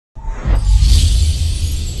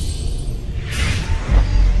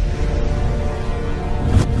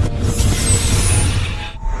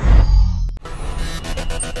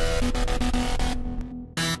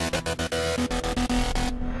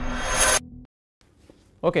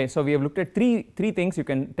Okay, so we have looked at three things. You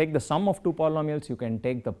can take the sum of two polynomials, you can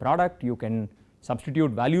take the product, you can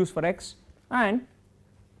substitute values for x, and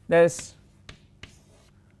there is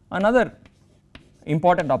another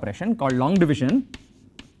important operation called long division.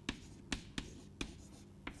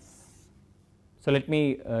 So let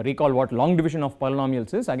me recall what long division of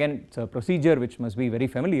polynomials is. Again, it's a procedure which must be very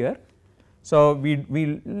familiar. So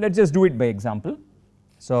let's just do it by example.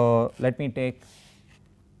 So let me take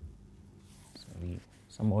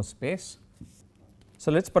some more space.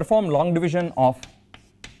 So let's perform long division of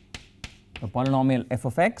the polynomial f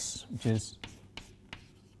of x, which is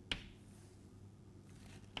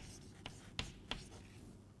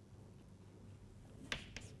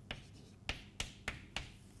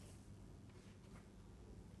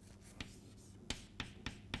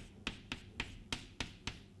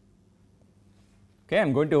okay. I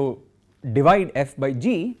am going to divide f by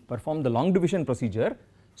g, perform the long division procedure.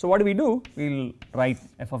 So what do? We will write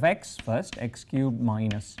f of x first, x cubed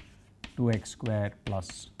minus 2x square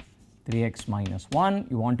plus 3x minus 1.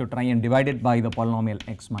 You want to try and divide it by the polynomial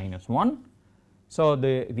x minus 1. So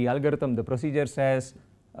the algorithm, the procedure says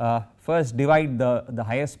first divide the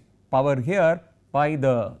highest power here by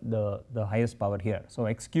the highest power here. So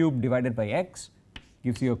x cubed divided by x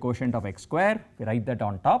gives you a quotient of x square. We write that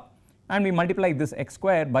on top, and we multiply this x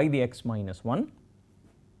square by the x minus 1.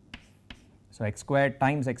 So x squared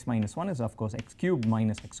times x minus 1 is of course x cubed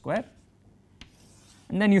minus x square,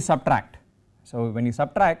 and then you subtract. So when you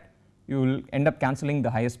subtract, you will end up cancelling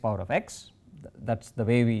the highest power of x. That is the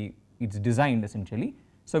way it is designed essentially.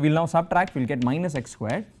 So we will now subtract, we will get minus x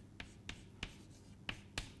squared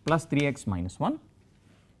plus 3x minus 1,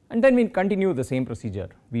 and then we continue the same procedure.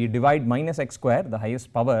 We divide minus x square, the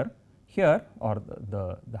highest power here, or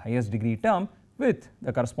the highest degree term, with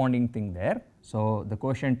the corresponding thing there. So the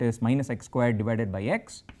quotient is minus x squared divided by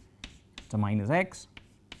x, so minus x,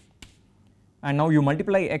 and now you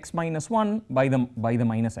multiply x minus 1 by the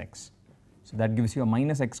minus x. So that gives you a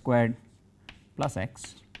minus x squared plus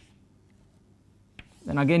x,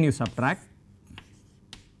 then again you subtract,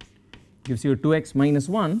 gives you 2x minus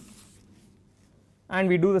 1, and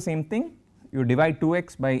we do the same thing. You divide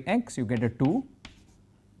 2x by x, you get a 2,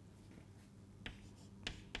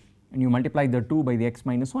 and you multiply the 2 by the x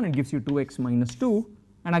minus 1, it gives you 2x minus 2,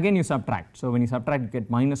 and again you subtract. So when you subtract, you get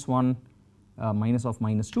minus 1, minus of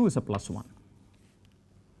minus 2 is a plus 1.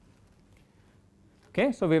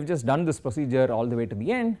 Okay, so we have just done this procedure all the way to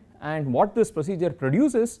the end, and what this procedure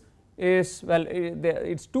produces is, well,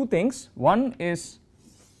 it's two things. One is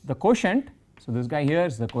the quotient. So this guy here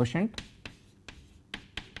is the quotient,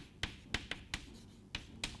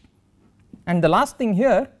 and the last thing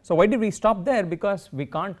here. So why did we stop there? Because we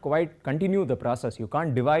can't quite continue the process. You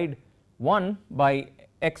can't divide 1 by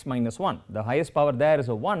x minus 1. The highest power there is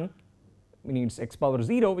a 1, meaning it's x power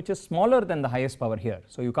 0, which is smaller than the highest power here.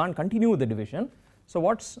 So you can't continue the division. So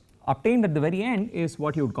what's obtained at the very end is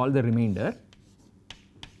what you would call the remainder.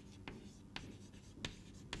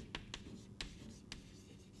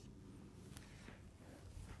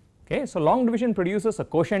 Okay, so long division produces a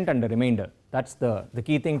quotient and a remainder. That's the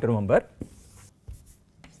key thing to remember.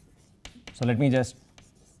 So let me just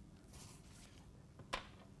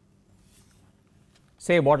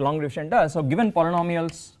say what long division does. So given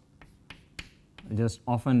polynomials, just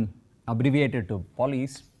often abbreviated to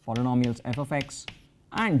polys, polynomials f of x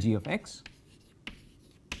and g of x,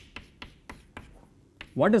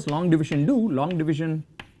 what does long division do? Long division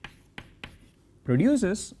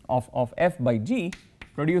produces of f by g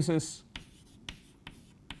produces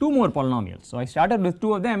two more polynomials. So I started with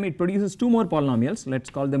two of them, it produces two more polynomials. Let us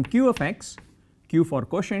call them q of x, q for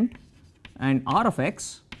quotient, and r of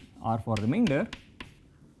x, r for remainder,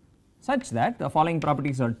 such that the following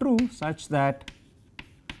properties are true, such that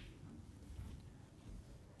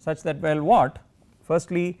well, what?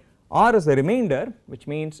 Firstly, r is the remainder, which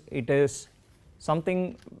means it is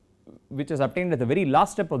something which is obtained at the very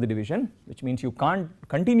last step of the division, which means you can't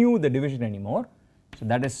continue the division anymore. So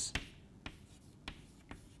that is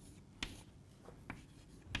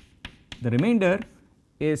the remainder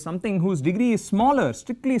is something whose degree is smaller,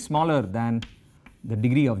 strictly smaller than the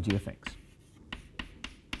degree of g of x.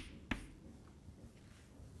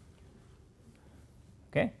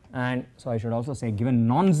 Okay, and so I should also say given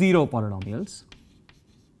non-zero polynomials,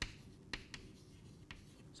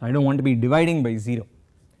 so I don't want to be dividing by 0.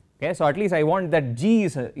 Okay, so at least I want that g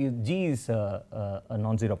is a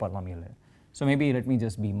non-zero polynomial. So maybe let me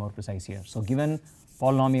just be more precise here. So given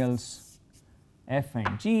polynomials f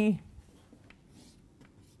and g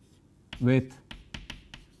with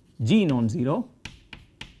g non-zero,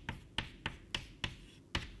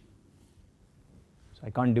 So, I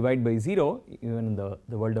can't divide by 0 even in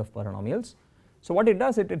the world of polynomials. So, what it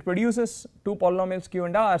does, it produces two polynomials q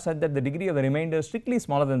and r such that the degree of the remainder is strictly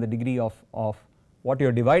smaller than the degree of what you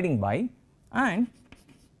are dividing by. And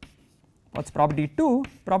what is property 2?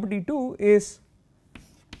 Property 2 is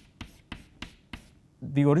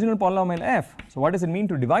the original polynomial f. So, what does it mean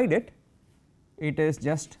to divide it? It is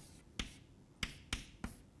just,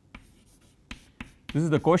 this is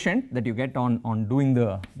the quotient that you get on doing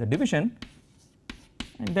the division,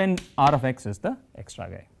 and then r of x is the extra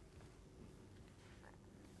guy.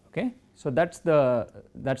 Okay. So, that is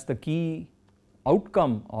the key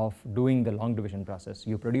outcome of doing the long division process.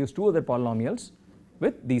 You produce two other polynomials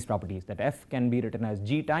with these properties, that f can be written as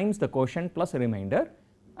g times the quotient plus a remainder,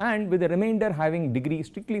 and with the remainder having degree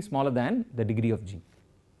strictly smaller than the degree of g.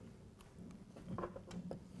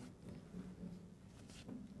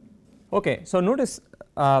 Okay. So, notice,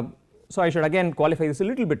 so I should again qualify this a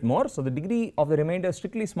little bit more. So, the degree of the remainder is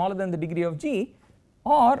strictly smaller than the degree of g,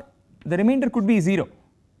 or the remainder could be 0.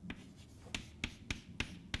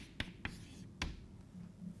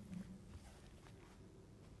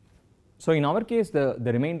 So, in our case the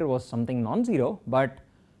remainder was something non-zero, but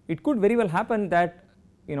it could very well happen that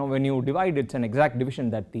when you divide, it is an exact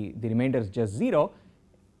division, that the remainder is just 0.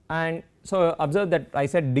 And so, observe that I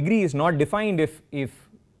said degree is not defined if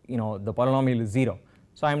the polynomial is 0.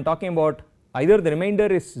 So, I am talking about either the remainder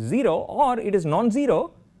is 0 or it is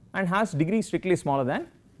non-zero and has degree strictly smaller than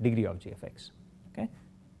degree of g of x. Okay.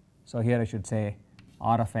 So, here I should say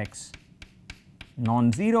r of x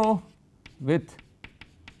non-zero with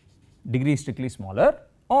degree strictly smaller,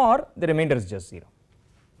 or the remainder is just 0.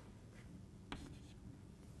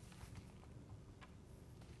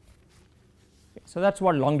 Okay, so, that is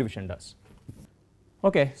what long division does.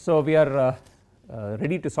 Okay, so, we are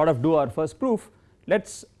ready to sort of do our first proof. Let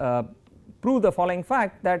us prove the following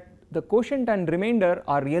fact, that the quotient and remainder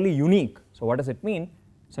are really unique. So, what does it mean?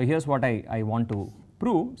 So, here is what I want to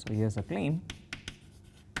prove. So, here is a claim,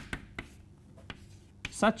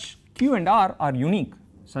 such q and r are unique,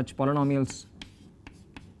 such polynomials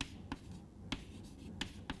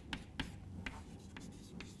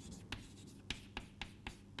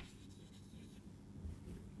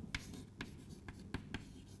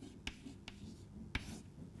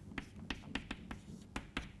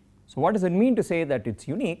So, what does it mean to say that it is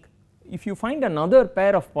unique? If you find another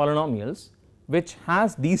pair of polynomials which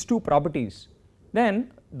has these two properties,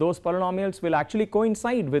 then those polynomials will actually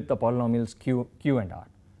coincide with the polynomials q and r.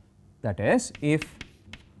 That is, if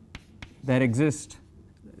there exist,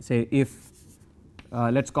 say if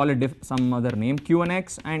let us call it some other name,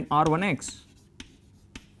 q1x and r1x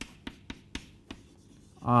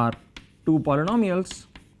are two polynomials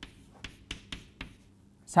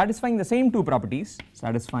satisfying the same two properties,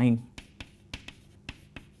 satisfying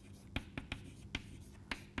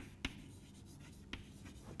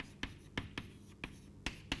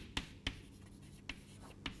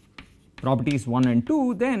properties 1 and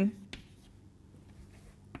 2, then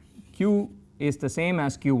q is the same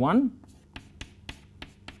as q1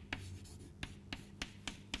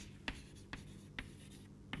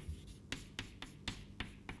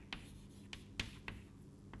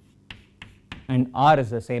 and r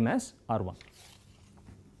is the same as r1.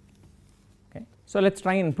 Okay. So, let us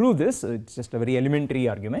try and prove this. It is just a very elementary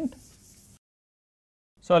argument.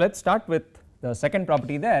 So, let us start with the second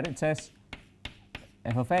property there. It says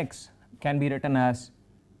f of x can be written as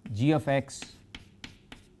g of x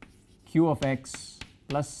q of x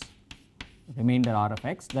plus remainder r of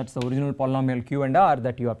x. That is the original polynomial q and r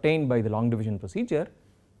that you obtained by the long division procedure.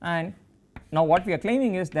 And now what we are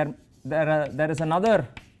claiming is there is another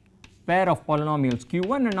pair of polynomials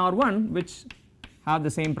q1 and r1 which have the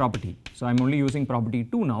same property. So, I am only using property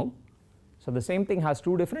 2 now. So, the same thing has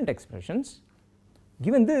two different expressions.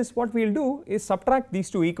 Given this, what we will do is subtract these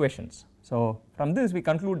two equations. So, from this we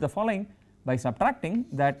conclude the following by subtracting,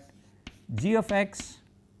 that g of x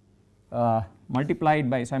multiplied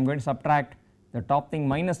by, so I am going to subtract the top thing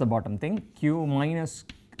minus the bottom thing, q minus,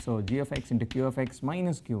 so g of x into q of x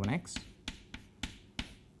minus q1x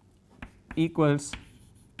equals,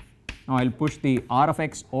 now I will push the r of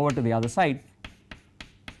x over to the other side.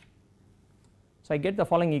 So, I get the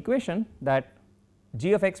following equation, that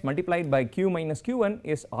g of x multiplied by q minus q1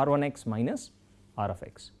 is r1x minus r of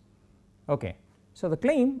x. Okay. So, the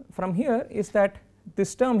claim from here is that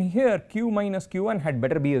this term here q minus q1 had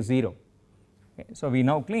better be a 0. Okay. So, we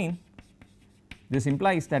now claim this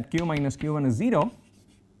implies that q minus q1 is 0,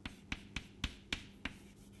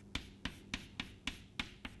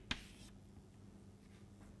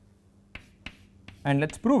 and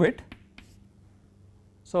let us prove it.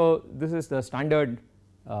 So, this is the standard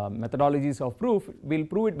methodologies of proof, we will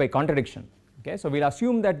prove it by contradiction. Okay, so we will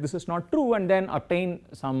assume that this is not true and then obtain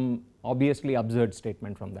some obviously absurd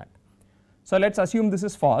statement from that. So let us assume this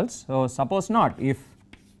is false. So suppose not, if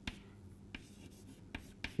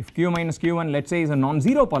q minus q1 let us say is a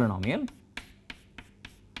non-zero polynomial,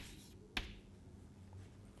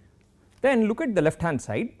 then look at the left hand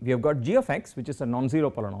side, we have got g of x which is a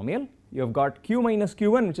non-zero polynomial, you have got q minus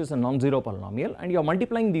q1 which is a non-zero polynomial, and you are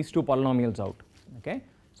multiplying these two polynomials out. Okay,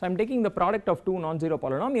 so I am taking the product of two non-zero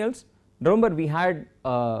polynomials. Remember we had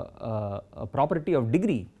a property of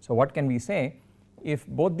degree, so what can we say, if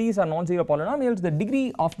both these are non-zero polynomials, the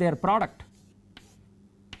degree of their product,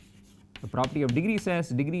 the property of degree says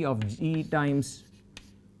degree of g times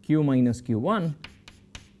q minus q1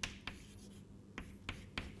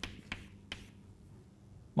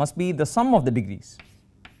 must be the sum of the degrees,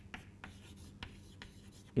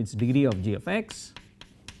 it is degree of g of x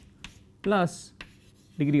plus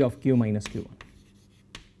degree of q minus q1.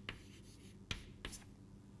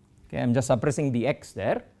 Okay, I am just suppressing the x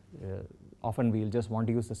there, often we will just want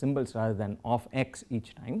to use the symbols rather than of x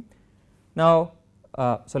each time. Now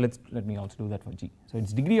so let me also do that for g. So it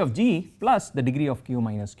is degree of g plus the degree of q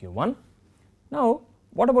minus q1. Now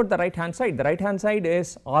what about the right hand side? The right hand side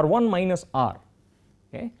is r1 minus r,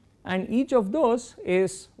 okay, and each of those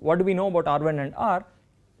is, what do we know about r1 and r?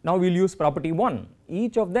 Now we will use property 1,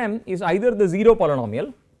 each of them is either the 0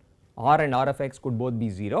 polynomial, r and r of x could both be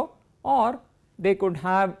 0, or they could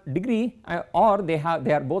have degree or they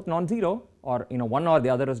are both non-zero, or one or the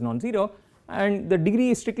other is non-zero, and the degree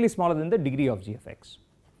is strictly smaller than the degree of g of x.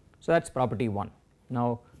 So that is property 1.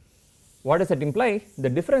 Now what does it imply? The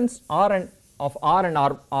difference of r and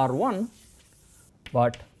r1,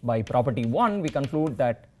 but by property 1 we conclude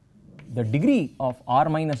that the degree of r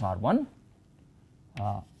minus r1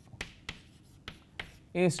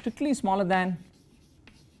 is strictly smaller than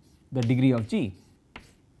the degree of g,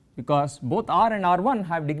 because both r and r1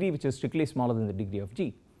 have degree which is strictly smaller than the degree of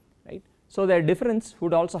g, right. So their difference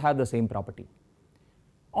would also have the same property,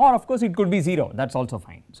 or of course it could be 0, that is also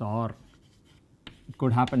fine. So or it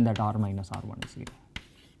could happen that r minus r1 is 0,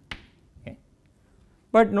 okay.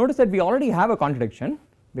 But notice that we already have a contradiction,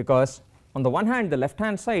 because on the one hand the left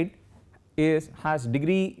hand side has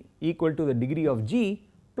degree equal to the degree of g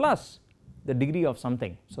plus the degree of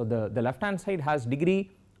something. So the left hand side has degree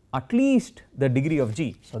at least the degree of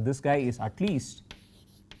g, so this guy is at least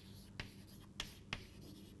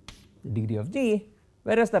the degree of g,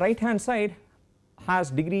 whereas the right hand side has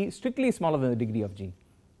degree strictly smaller than the degree of g.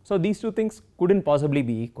 So these two things could not possibly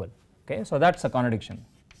be equal, okay. So that is a contradiction,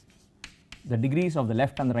 the degrees of the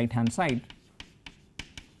left and the right hand side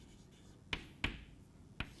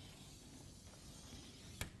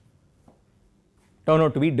turn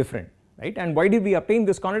out to be different, right. And why did we obtain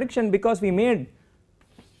this contradiction? Because we made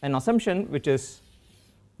an assumption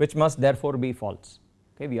which must therefore be false,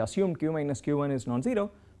 okay. We assumed q minus q1 is non-zero,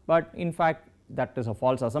 but in fact that is a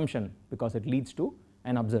false assumption because it leads to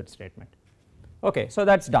an absurd statement. Okay, so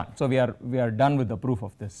that is done. So we are done with the proof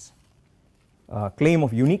of this claim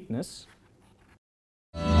of uniqueness.